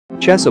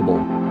Chessable.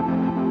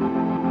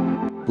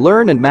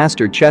 Learn and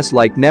master chess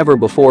like never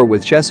before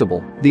with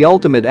Chessable, the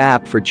ultimate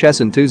app for chess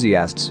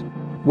enthusiasts.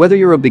 Whether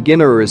you're a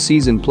beginner or a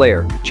seasoned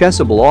player,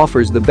 Chessable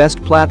offers the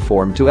best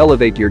platform to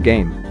elevate your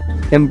game.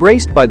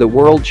 Embraced by the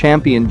world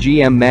champion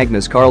GM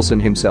Magnus Carlsen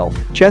himself,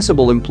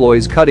 Chessable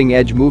employs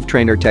cutting-edge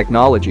MoveTrainer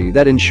technology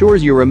that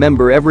ensures you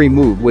remember every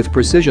move with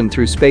precision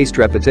through spaced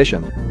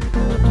repetition.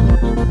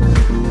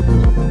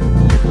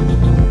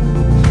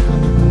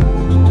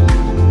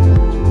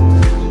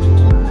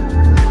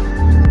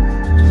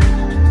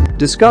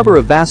 Discover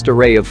a vast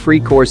array of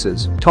free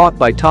courses taught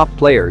by top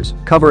players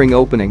covering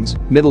openings,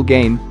 middle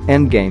game,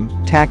 endgame,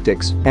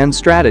 tactics, and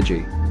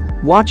strategy.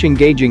 Watch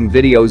engaging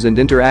videos and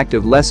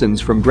interactive lessons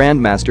from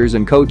grandmasters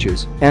and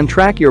coaches, and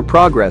track your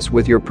progress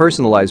with your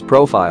personalized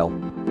profile.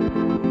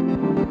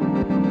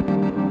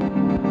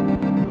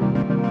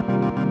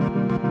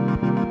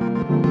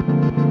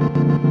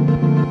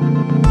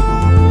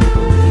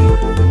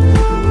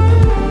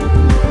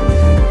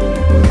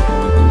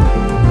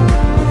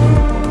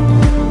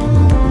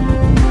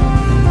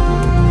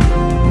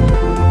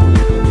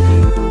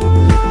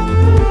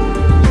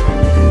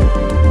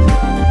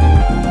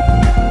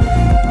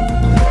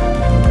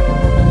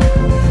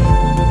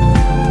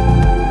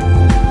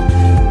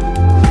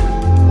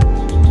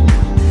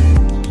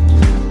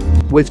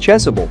 With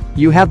Chessable,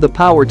 you have the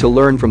power to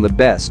learn from the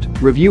best,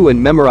 review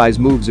and memorize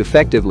moves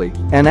effectively,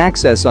 and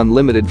access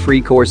unlimited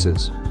free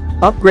courses.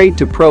 Upgrade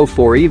to Pro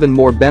for even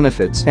more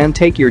benefits and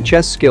take your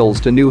chess skills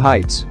to new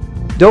heights.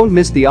 Don't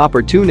miss the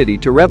opportunity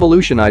to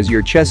revolutionize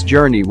your chess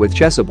journey with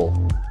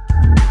Chessable.